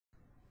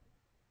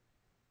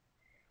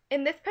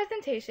In this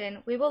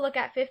presentation, we will look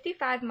at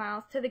 55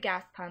 Miles to the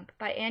Gas Pump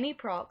by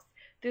Proulx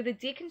through the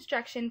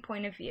deconstruction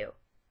point of view.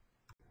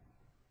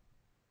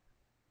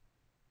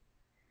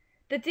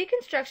 The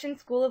deconstruction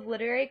school of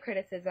literary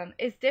criticism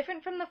is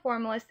different from the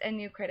formalists and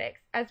new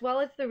critics, as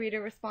well as the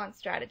reader response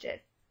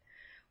strategists.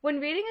 When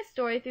reading a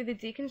story through the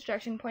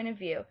deconstruction point of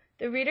view,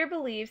 the reader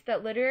believes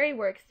that literary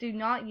works do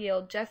not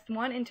yield just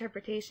one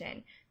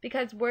interpretation,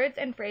 because words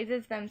and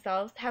phrases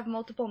themselves have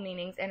multiple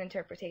meanings and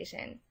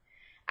interpretations.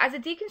 As a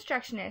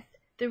deconstructionist,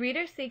 the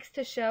reader seeks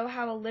to show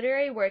how a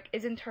literary work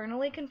is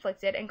internally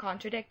conflicted and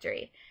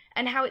contradictory,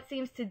 and how it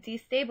seems to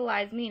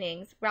destabilize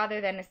meanings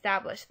rather than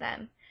establish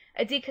them.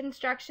 A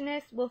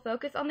deconstructionist will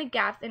focus on the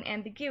gaps and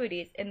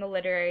ambiguities in the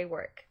literary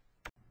work.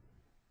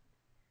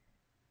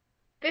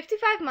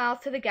 55 Miles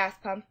to the Gas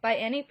Pump by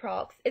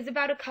Proulx is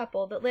about a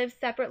couple that live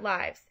separate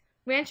lives.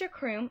 Rancher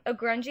Proulx, a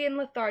grungy and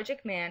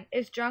lethargic man,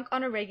 is drunk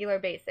on a regular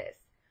basis.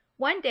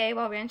 One day,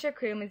 while Rancher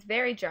Proulx is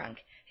very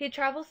drunk, he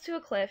travels to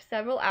a cliff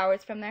several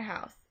hours from their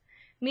house.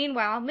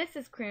 Meanwhile,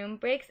 Mrs. Proulx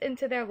breaks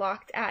into their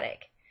locked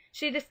attic.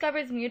 She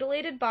discovers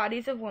mutilated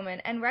bodies of women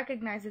and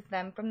recognizes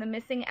them from the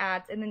missing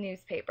ads in the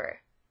newspaper.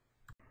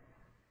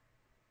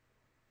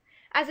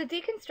 As a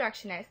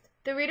deconstructionist,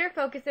 the reader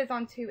focuses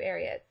on two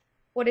areas: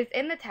 what is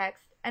in the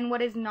text and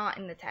what is not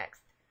in the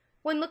text.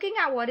 When looking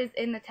at what is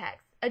in the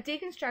text, a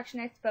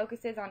deconstructionist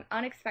focuses on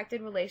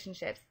unexpected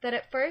relationships that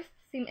at first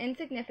seem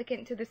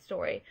insignificant to the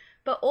story,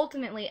 but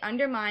ultimately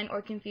undermine or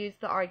confuse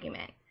the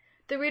argument.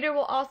 The reader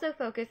will also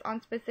focus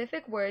on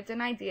specific words and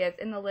ideas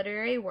in the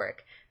literary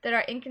work that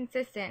are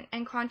inconsistent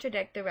and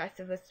contradict the rest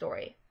of the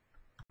story.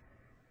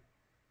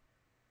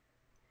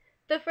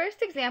 The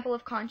first example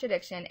of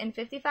contradiction in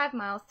 55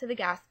 Miles to the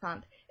Gas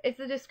Pump is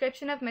the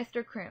description of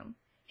Mr. Proulx.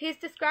 He is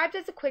described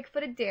as a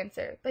quick-footed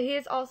dancer, but he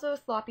is also a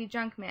sloppy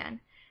drunk man.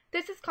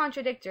 This is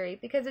contradictory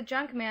because a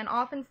drunk man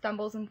often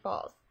stumbles and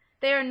falls.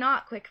 They are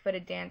not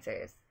quick-footed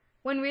dancers.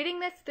 When reading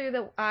this through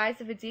the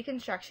eyes of a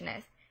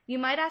deconstructionist, you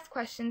might ask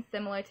questions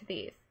similar to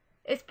these.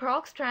 Is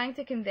Proulx trying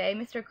to convey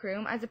Mr.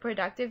 Proulx as a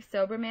productive,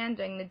 sober man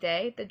during the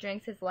day that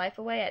drinks his life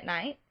away at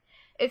night?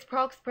 Is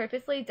Proulx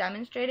purposely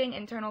demonstrating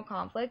internal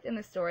conflict in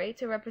the story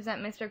to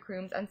represent Mr.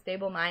 Proulx's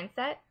unstable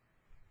mindset?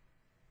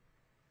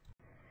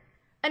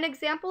 An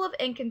example of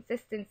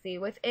inconsistency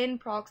within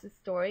Proulx's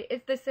story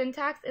is the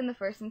syntax in the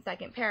first and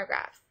second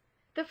paragraphs.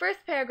 The first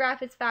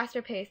paragraph is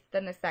faster paced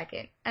than the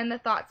second, and the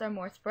thoughts are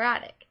more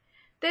sporadic.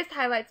 This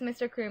highlights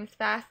Mr. Proulx's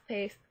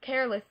fast-paced,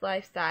 careless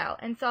lifestyle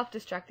and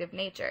self-destructive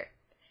nature.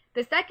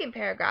 The second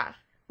paragraph,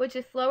 which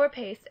is slower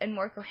paced and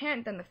more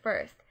coherent than the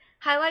first,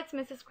 highlights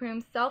Mrs.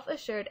 Proulx's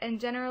self-assured and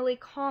generally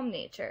calm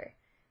nature.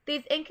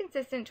 These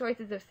inconsistent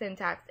choices of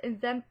syntax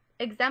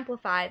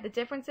exemplify the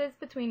differences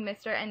between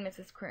Mr. and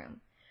Mrs. Proulx.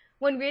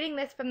 When reading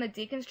this from the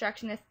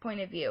deconstructionist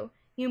point of view,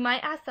 you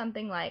might ask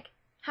something like,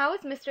 how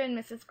is Mr. and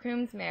Mrs.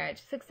 Proulx's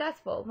marriage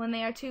successful when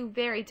they are two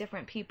very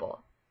different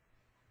people?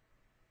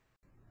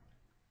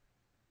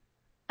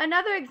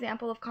 Another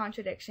example of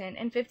contradiction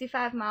in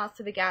 55 Miles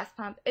to the Gas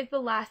Pump is the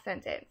last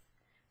sentence.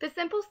 The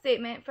simple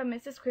statement from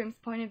Mrs. Proulx's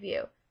point of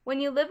view, when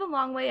you live a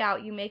long way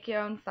out you make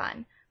your own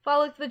fun,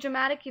 follows the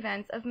dramatic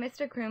events of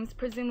Mr. Proulx's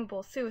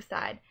presumable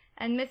suicide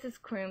and Mrs.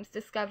 Proulx's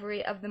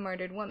discovery of the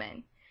murdered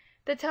woman.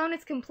 The tone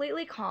is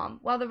completely calm,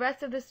 while the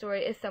rest of the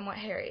story is somewhat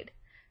harried.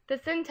 The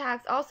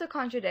syntax also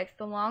contradicts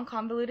the long,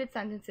 convoluted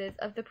sentences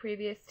of the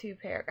previous two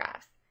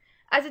paragraphs.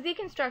 As a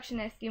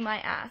deconstructionist, you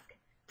might ask,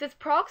 does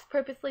Proulx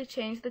purposely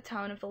change the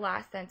tone of the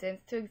last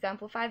sentence to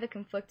exemplify the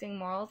conflicting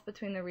morals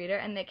between the reader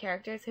and the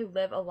characters who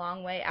live a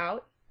long way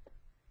out?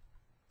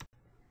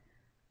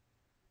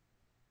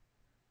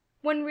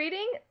 When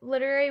reading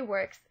literary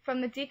works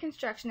from the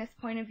deconstructionist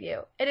point of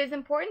view, it is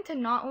important to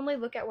not only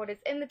look at what is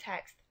in the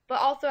text, but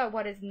also at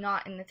what is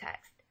not in the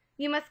text.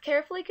 You must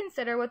carefully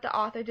consider what the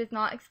author does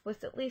not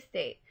explicitly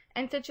state,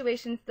 and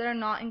situations that are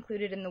not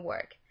included in the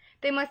work.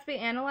 They must be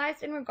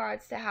analyzed in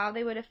regards to how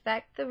they would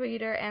affect the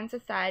reader and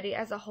society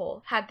as a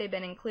whole had they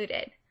been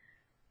included.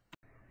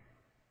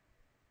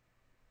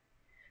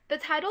 The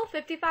title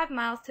 55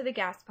 Miles to the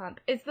Gas Pump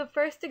is the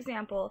first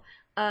example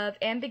of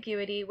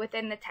ambiguity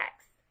within the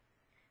text.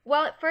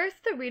 While at first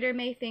the reader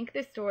may think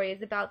the story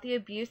is about the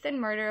abuse and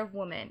murder of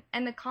women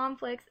and the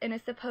conflicts in a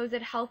supposed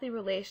healthy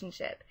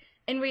relationship,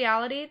 in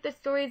reality the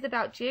story is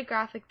about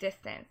geographic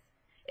distance.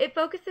 It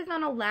focuses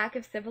on a lack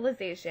of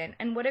civilization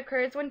and what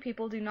occurs when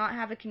people do not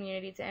have a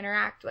community to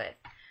interact with.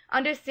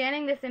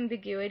 Understanding this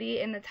ambiguity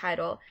in the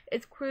title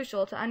is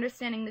crucial to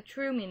understanding the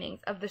true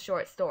meanings of the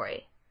short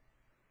story.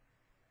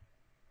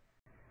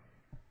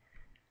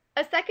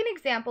 A second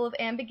example of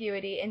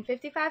ambiguity in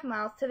 55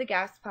 Miles to the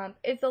Gas Pump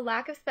is the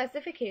lack of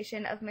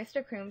specification of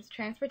Mr. Proulx's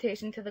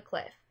transportation to the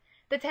cliff.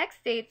 The text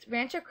states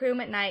Rancher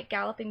Proulx at night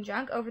galloping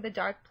drunk over the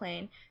dark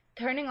plain,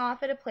 turning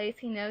off at a place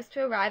he knows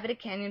to arrive at a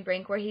canyon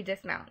brink where he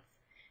dismounts.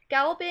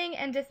 Galloping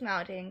and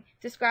dismounting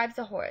describes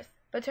a horse,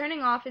 but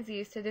turning off is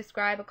used to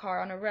describe a car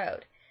on a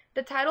road.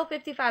 The title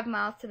 55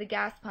 Miles to the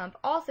Gas Pump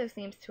also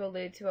seems to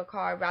allude to a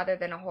car rather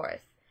than a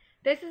horse.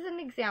 This is an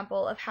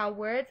example of how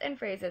words and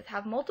phrases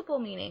have multiple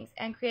meanings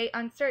and create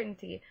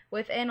uncertainty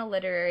within a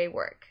literary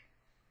work.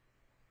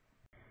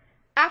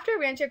 After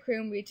Rancher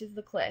Croom reaches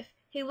the cliff,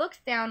 he looks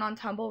down on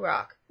Tumble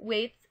Rock,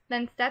 waits,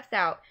 then steps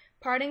out,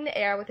 parting the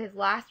air with his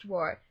last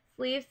roar,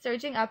 sleeves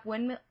surging up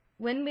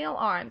windmill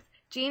arms,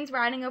 jeans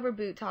riding over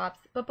boot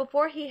tops, but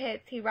before he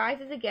hits, he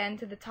rises again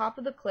to the top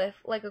of the cliff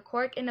like a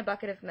cork in a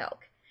bucket of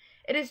milk.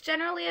 It is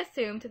generally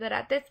assumed that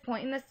at this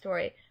point in the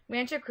story,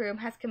 Rancher Croom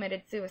has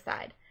committed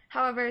suicide.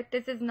 However,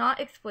 this is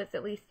not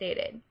explicitly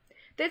stated.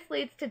 This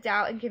leads to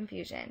doubt and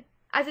confusion.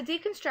 As a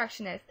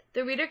deconstructionist,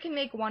 the reader can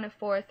make one of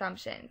 4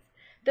 assumptions.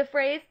 The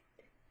phrase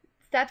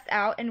steps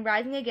out and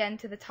rising again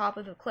to the top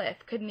of the cliff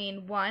could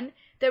mean 1.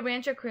 That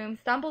Rancher Croom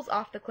stumbles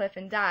off the cliff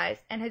and dies,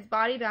 and his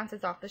body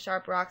bounces off the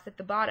sharp rocks at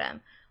the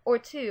bottom, or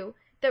 2.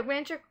 That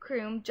Rancher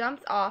Croom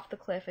jumps off the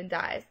cliff and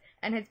dies,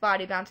 and his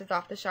body bounces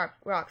off the sharp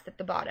rocks at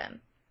the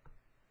bottom.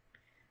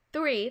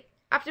 3.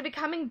 After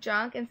becoming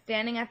drunk and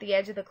standing at the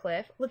edge of the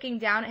cliff, looking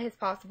down at his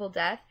possible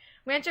death,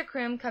 Rancher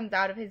Croom comes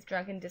out of his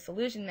drunken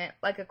disillusionment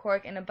like a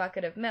cork in a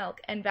bucket of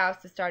milk and vows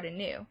to start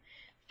anew.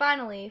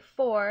 Finally,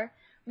 4.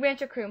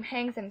 Rancher Croom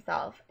hangs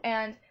himself,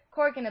 and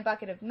cork in a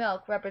bucket of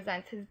milk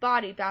represents his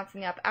body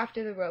bouncing up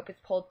after the rope is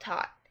pulled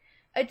taut.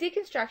 A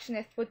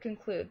deconstructionist would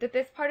conclude that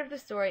this part of the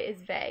story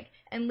is vague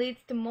and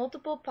leads to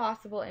multiple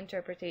possible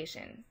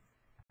interpretations.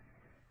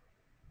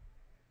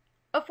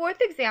 A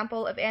 4th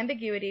example of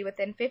ambiguity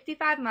within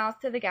 55 miles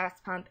to the gas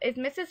pump is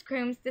Mrs.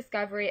 Croom's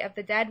discovery of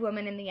the dead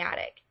woman in the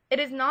attic. It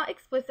is not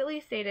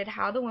explicitly stated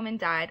how the woman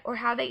died or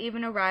how they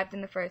even arrived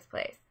in the first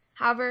place.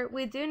 However,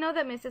 we do know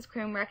that Mrs.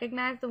 Croom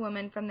recognized the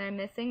woman from their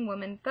missing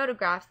woman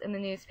photographs in the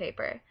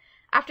newspaper.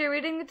 After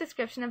reading the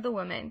description of the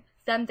woman,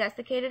 some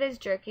desiccated as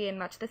jerky and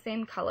much the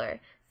same color,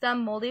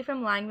 some moldy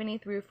from lying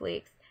beneath roof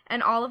leaks,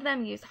 and all of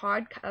them used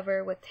hard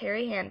cover with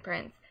hairy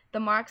handprints, the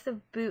marks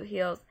of boot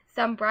heels,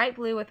 some bright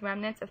blue with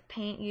remnants of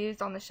paint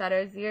used on the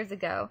shutters years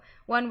ago,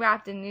 one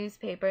wrapped in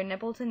newspaper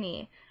nipple to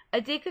knee. A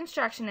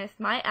deconstructionist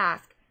might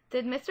ask,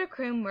 did Mr.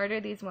 Croom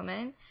murder these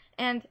women?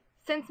 And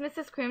since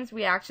Mrs. Croom's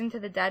reaction to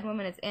the dead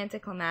woman is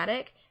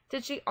anticlimactic,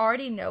 did she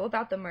already know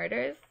about the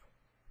murders?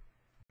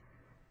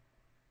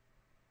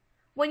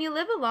 When you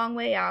live a long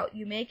way out,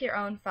 you make your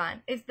own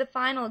fun is the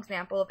final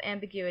example of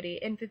ambiguity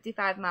in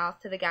 55 miles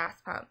to the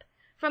gas pump.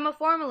 From a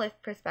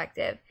formalist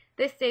perspective,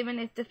 this statement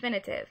is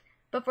definitive,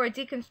 but for a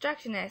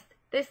deconstructionist,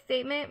 this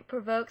statement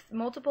provokes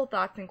multiple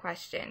thoughts and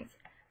questions.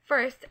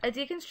 First, a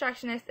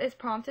deconstructionist is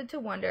prompted to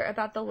wonder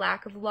about the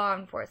lack of law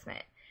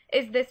enforcement.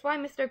 Is this why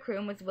Mr.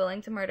 Croom was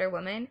willing to murder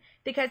women?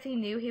 Because he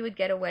knew he would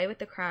get away with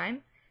the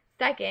crime?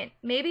 Second,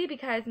 maybe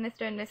because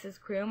Mr. and Mrs.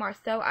 Croom are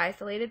so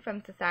isolated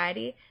from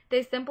society,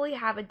 they simply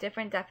have a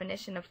different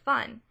definition of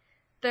fun.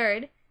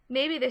 Third,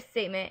 maybe this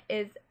statement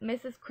is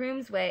Mrs.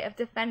 Croom's way of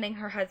defending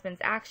her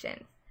husband's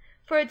actions.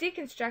 For a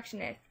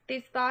deconstructionist,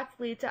 these thoughts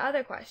lead to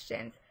other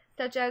questions,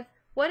 such as,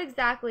 what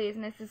exactly is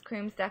Mrs.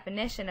 Croom's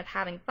definition of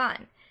having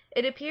fun?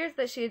 It appears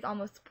that she is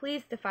almost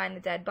pleased to find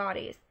the dead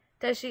bodies.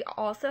 Does she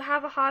also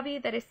have a hobby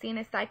that is seen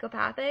as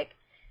psychopathic?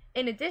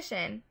 In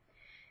addition,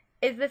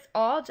 is this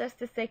all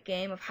just a sick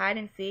game of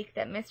hide-and-seek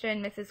that Mr.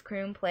 and Mrs.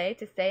 Croom play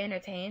to stay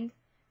entertained?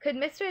 Could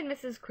Mr. and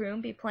Mrs.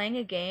 Croom be playing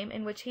a game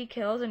in which he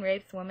kills and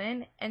rapes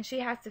women, and she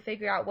has to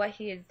figure out what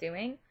he is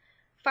doing?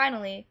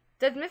 Finally,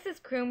 does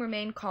Mrs. Croom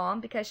remain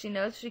calm because she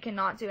knows she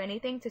cannot do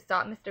anything to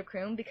stop Mr.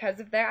 Croom because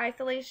of their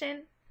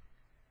isolation?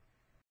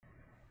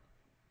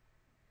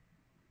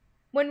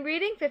 When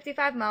reading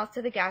 55 Miles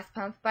to the Gas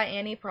Pump by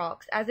Annie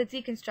Proulx as a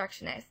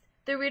deconstructionist,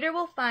 the reader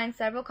will find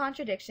several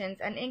contradictions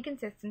and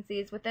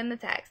inconsistencies within the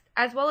text,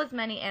 as well as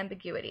many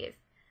ambiguities.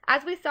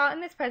 As we saw in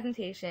this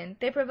presentation,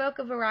 they provoke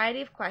a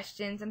variety of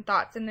questions and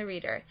thoughts in the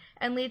reader,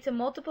 and lead to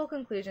multiple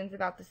conclusions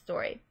about the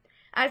story.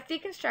 As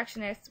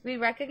deconstructionists, we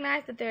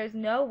recognize that there is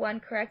no one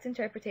correct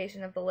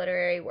interpretation of the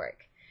literary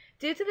work.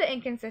 Due to the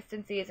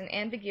inconsistencies and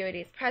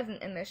ambiguities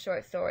present in this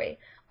short story,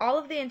 all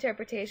of the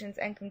interpretations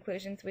and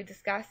conclusions we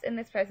discussed in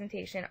this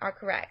presentation are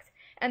correct,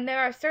 and there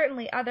are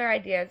certainly other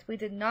ideas we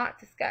did not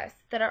discuss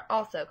that are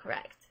also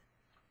correct.